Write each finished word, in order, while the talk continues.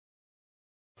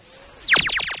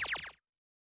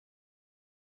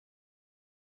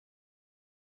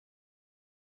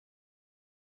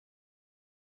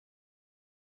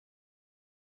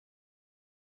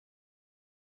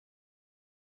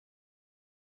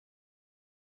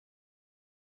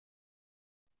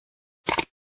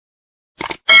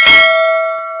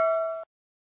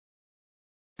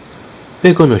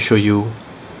we're going to show you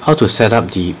how to set up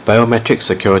the biometric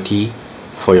security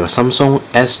for your Samsung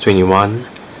S21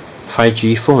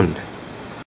 5G phone.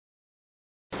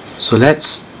 So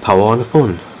let's power on the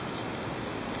phone.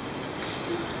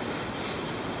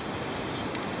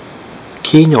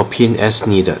 Key in your PIN as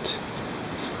needed.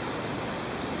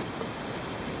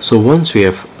 So once we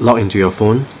have logged into your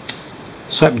phone,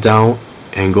 swipe down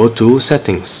and go to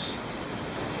Settings.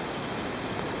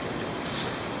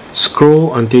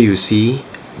 Scroll until you see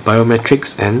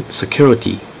Biometrics and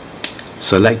Security.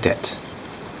 Select that.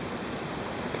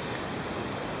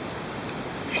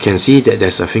 You can see that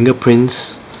there's a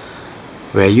Fingerprints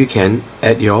where you can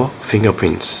add your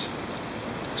fingerprints.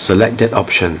 Select that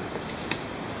option.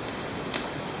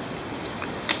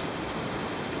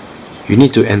 You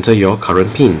need to enter your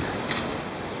current PIN.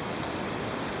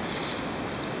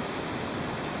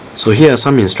 So here are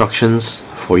some instructions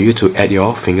for you to add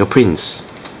your fingerprints.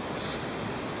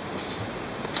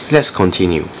 Let's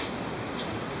continue.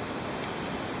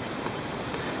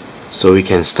 So we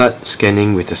can start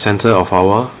scanning with the center of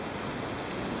our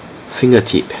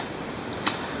fingertip.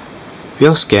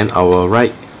 We'll scan our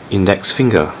right index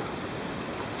finger.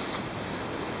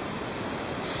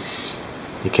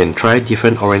 You can try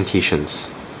different orientations.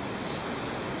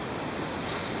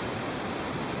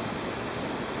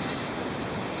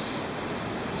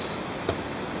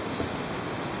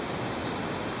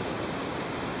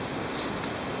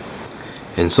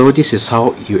 And so this is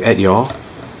how you add your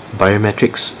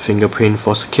Biometrics fingerprint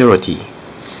for security.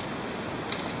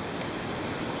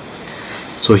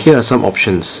 So here are some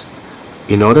options.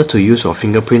 In order to use your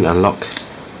Fingerprint Unlock,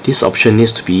 this option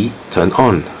needs to be turned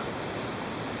on.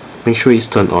 Make sure it's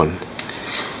turned on.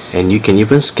 And you can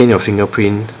even scan your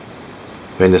fingerprint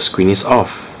when the screen is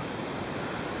off.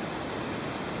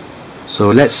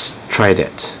 So let's try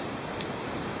that.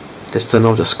 Let's turn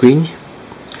off the screen,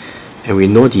 and we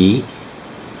know the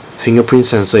fingerprint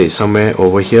sensor is somewhere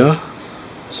over here,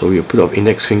 so we'll put our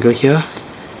index finger here,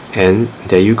 and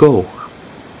there you go.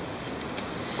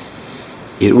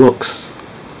 It works.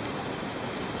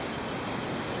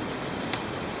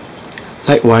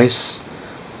 Likewise,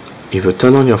 if you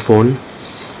turn on your phone,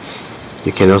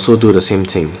 you can also do the same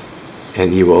thing,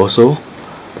 and it will also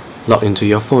log into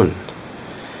your phone.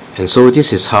 And so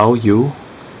this is how you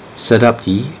set up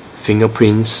the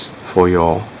fingerprints for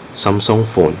your Samsung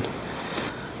phone.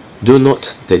 Do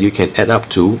note that you can add up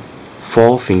to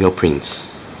 4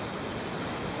 fingerprints.